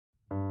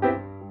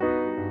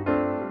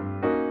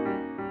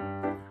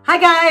Hi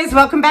guys,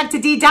 welcome back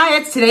to Dee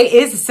Diets. Today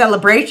is a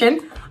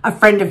celebration. A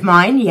friend of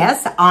mine,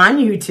 yes, on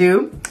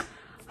YouTube.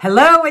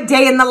 Hello, a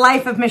day in the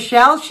life of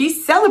Michelle.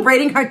 She's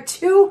celebrating her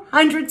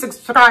 200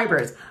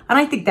 subscribers. And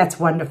I think that's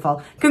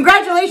wonderful.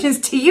 Congratulations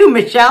to you,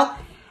 Michelle.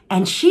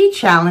 And she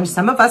challenged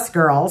some of us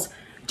girls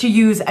to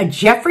use a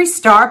Jeffree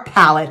Star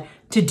palette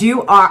to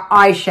do our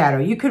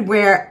eyeshadow. You could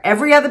wear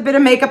every other bit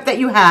of makeup that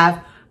you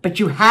have, but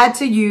you had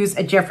to use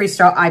a Jeffree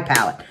Star eye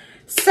palette.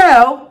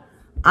 So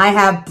I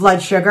have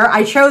Blood Sugar.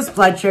 I chose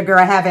Blood Sugar.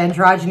 I have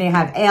Androgyny. I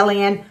have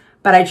Alien,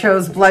 but I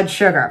chose Blood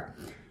Sugar.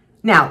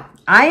 Now,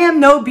 I am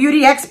no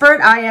beauty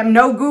expert. I am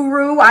no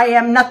guru. I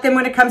am nothing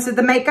when it comes to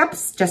the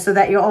makeups, just so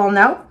that you all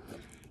know.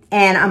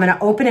 And I'm going to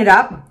open it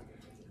up.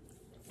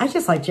 I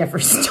just like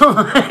Jeffree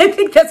Star. I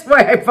think that's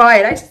why I buy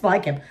it. I just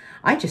like him.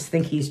 I just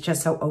think he's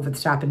just so over the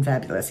top and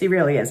fabulous. He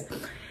really is.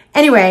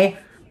 Anyway,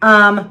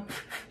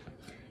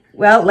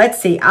 well, let's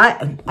see.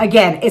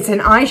 Again, it's an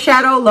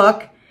eyeshadow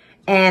look.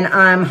 And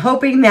I'm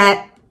hoping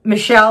that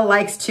Michelle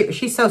likes to,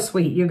 she's so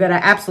sweet. You're going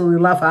to absolutely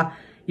love her.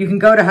 You can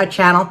go to her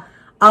channel.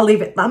 I'll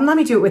leave it, let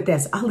me do it with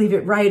this. I'll leave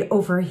it right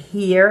over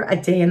here, a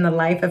day in the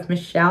life of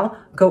Michelle.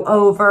 Go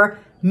over,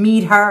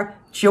 meet her,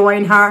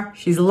 join her.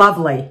 She's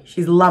lovely.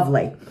 She's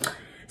lovely.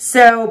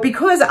 So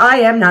because I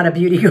am not a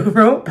beauty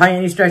guru by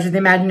any stretch of the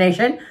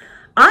imagination,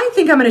 I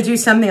think I'm going to do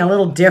something a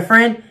little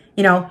different.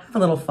 You know, have a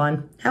little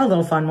fun. Have a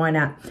little fun. Why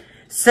not?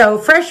 So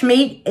fresh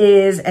meat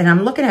is, and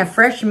I'm looking at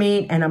fresh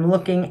meat and I'm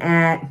looking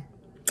at,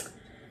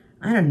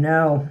 I don't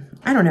know.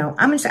 I'm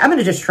going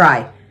to just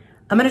try.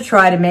 I'm going to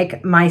try to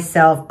make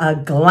myself a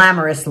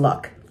glamorous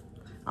look.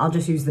 I'll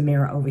just use the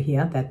mirror over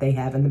here that they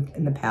have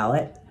in the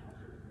palette.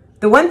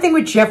 The one thing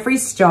with Jeffree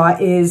Star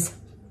is,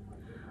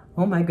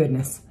 oh my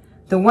goodness.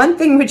 The one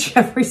thing with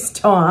Jeffree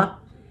Star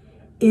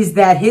is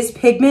that his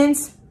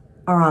pigments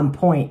are on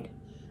point.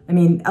 I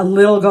mean, a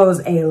little goes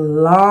a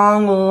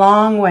long,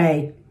 long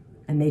way.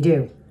 And they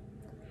do.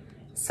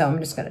 So I'm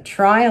just going to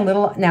try a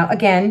little. Now,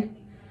 again,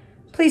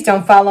 please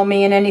don't follow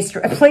me in any,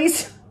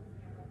 please.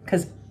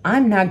 Because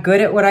I'm not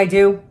good at what I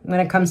do when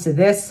it comes to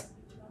this.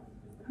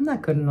 I'm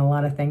not good in a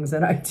lot of things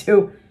that I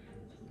do.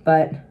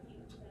 But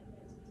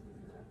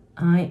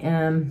I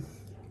am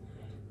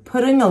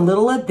putting a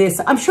little of this.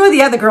 I'm sure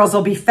the other girls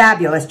will be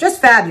fabulous. Just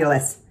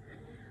fabulous.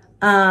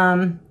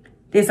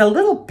 There's a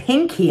little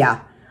pink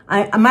here.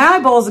 My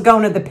eyeballs are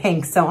going to the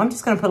pink. So I'm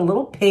just going to put a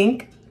little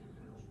pink.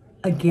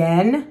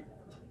 Again,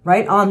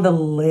 right on the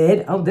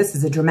lid. Oh, this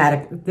is a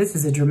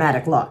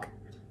dramatic look.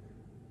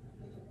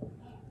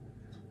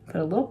 Put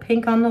a little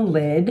pink on the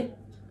lid.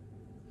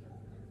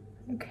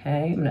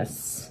 Okay, I'm gonna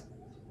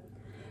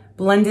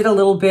blend it a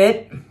little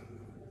bit.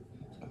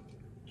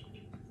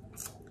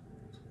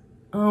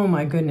 Oh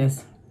my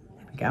goodness,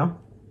 there we go.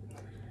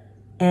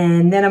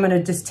 And then I'm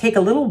gonna just take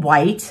a little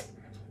white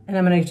and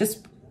I'm gonna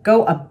just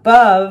go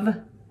above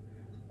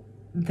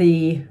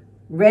the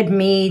red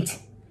meat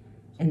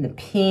and the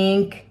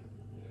pink.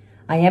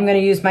 I am going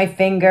to use my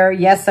finger.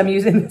 Yes, I'm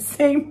using the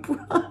same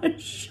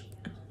brush.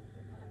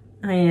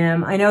 I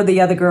am. I know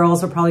the other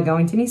girls are probably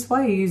going, Denise,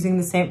 why are you using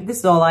the same? This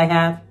is all I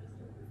have.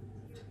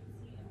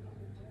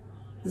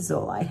 This is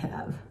all I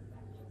have.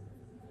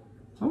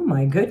 Oh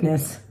my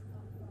goodness.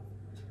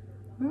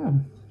 Oh.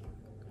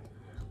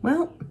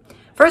 Well,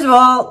 first of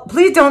all,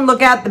 please don't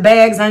look at the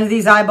bags under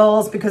these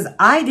eyeballs because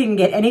I didn't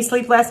get any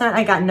sleep last night.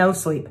 I got no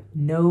sleep.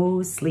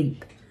 No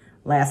sleep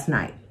last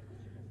night.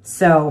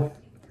 So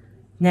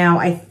now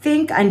I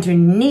think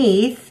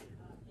underneath,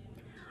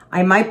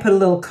 I might put a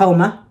little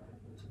coma.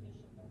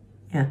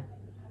 Yeah.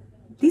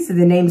 These are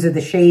the names of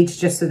the shades,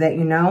 just so that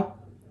you know.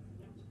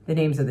 The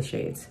names of the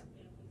shades.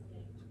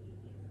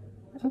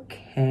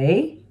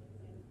 Okay.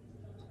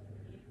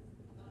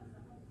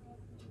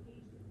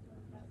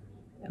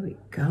 There we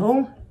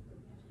go.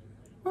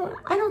 Well,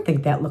 I don't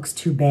think that looks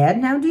too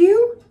bad. Now, do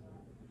you?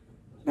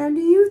 Now, do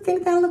you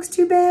think that looks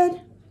too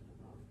bad?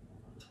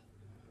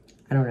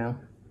 I don't know.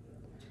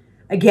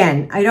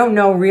 Again, I don't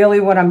know really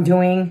what I'm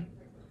doing.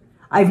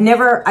 I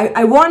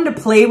wanted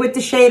to play with the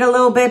shade a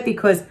little bit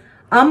because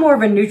I'm more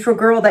of a neutral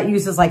girl that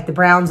uses like the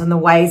browns and the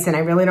whites and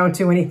I really don't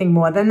do anything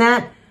more than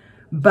that.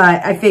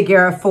 But I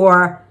figure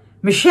for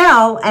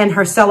Michelle and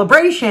her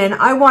celebration,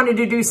 I wanted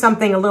to do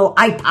something a little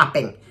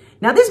eye-popping.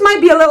 Now this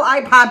might be a little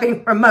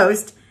eye-popping for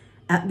most.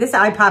 This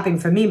eye-popping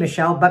for me,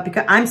 Michelle, but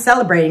because I'm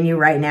celebrating you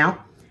right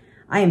now.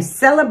 I am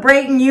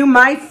celebrating you,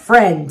 my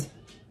friend.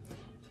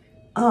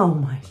 Oh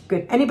my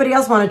good. Anybody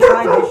else want to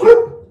try this?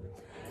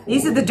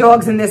 These are the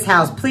dogs in this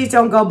house. Please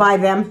don't go by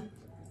them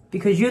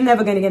because you're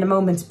never going to get a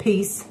moment's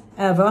peace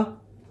ever.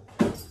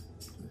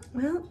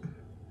 Well,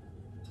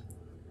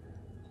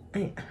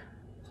 how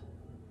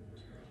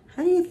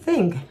do you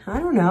think? I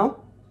don't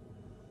know.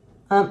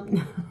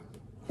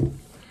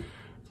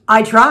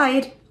 I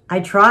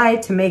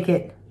tried to make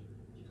it.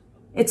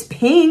 It's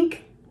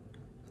pink.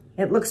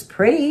 It looks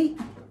pretty.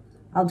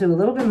 I'll do a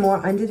little bit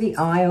more under the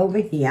eye over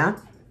here.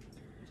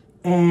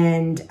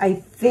 And I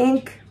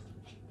think,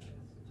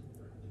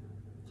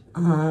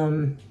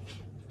 maybe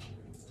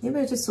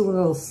just a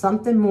little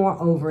something more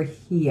over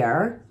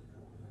here.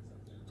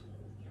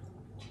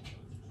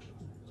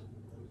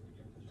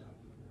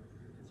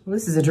 Well,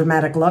 this is a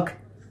dramatic look.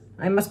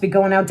 I must be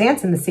going out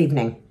dancing this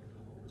evening.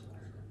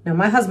 Now,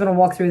 my husband will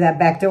walk through that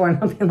back door and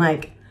he'll be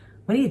like,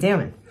 what are you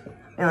doing?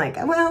 And like,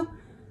 well,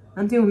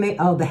 I'm doing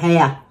oh, the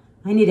hair.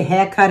 I need a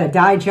haircut, a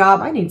dye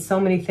job. I need so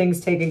many things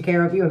taken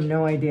care of. You have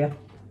no idea.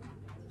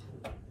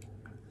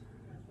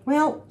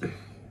 Well,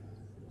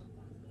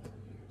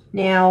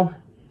 now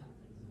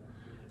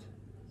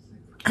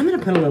I'm going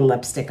to put a little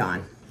lipstick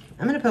on.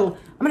 I'm going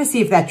to see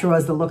if that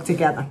draws the look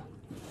together.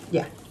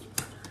 Yeah.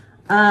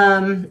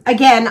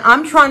 Again,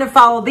 I'm trying to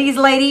follow these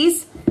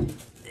ladies.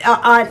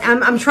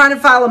 I'm trying to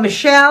follow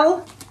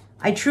Michelle.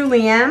 I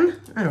truly am.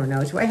 I don't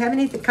know. Do I have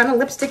any kind of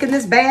lipstick in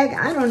this bag?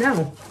 I don't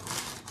know.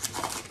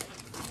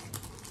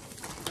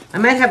 I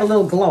might have a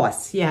little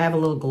gloss. Yeah, I have a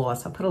little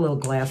gloss. I'll put a little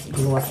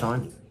gloss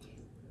on.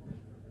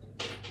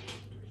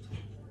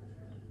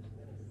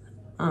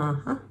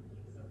 Uh-huh.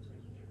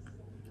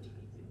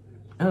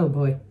 Oh,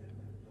 boy.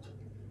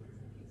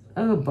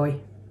 Oh, boy.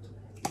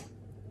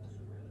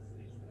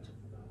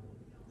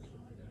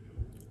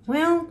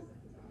 Well,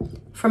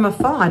 from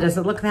afar, does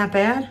it look that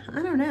bad?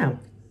 I don't know.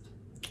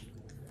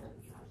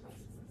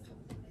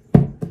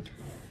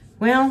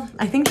 Well,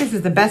 I think this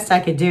is the best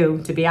I could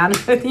do, to be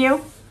honest with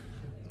you.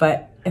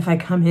 But if I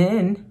come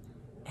in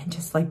and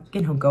just like,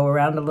 you know, go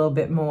around a little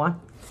bit more.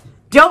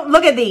 Don't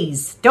look at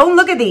these. Don't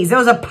look at these.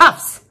 Those are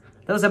puffs.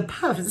 Those are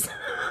puffs.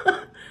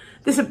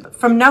 This is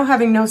from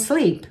having no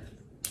sleep.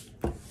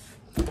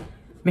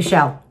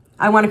 Michelle,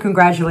 I want to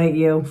congratulate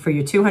you for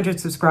your 200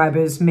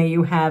 subscribers. May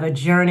you have a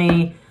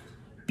journey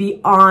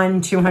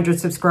beyond 200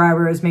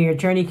 subscribers. May your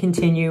journey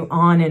continue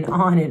on and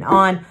on and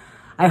on.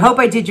 I hope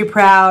I did you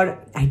proud.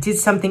 I did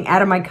something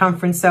out of my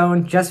comfort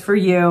zone just for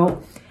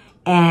you.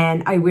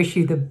 And I wish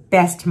you the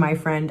best, my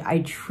friend. I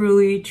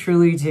truly,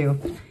 truly do.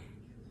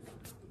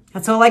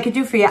 That's all I could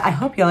do for you. I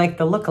hope you like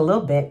the look a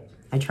little bit.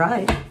 I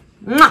tried.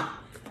 Mwah!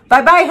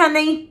 Bye-bye,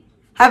 honey.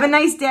 Have a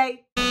nice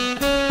day.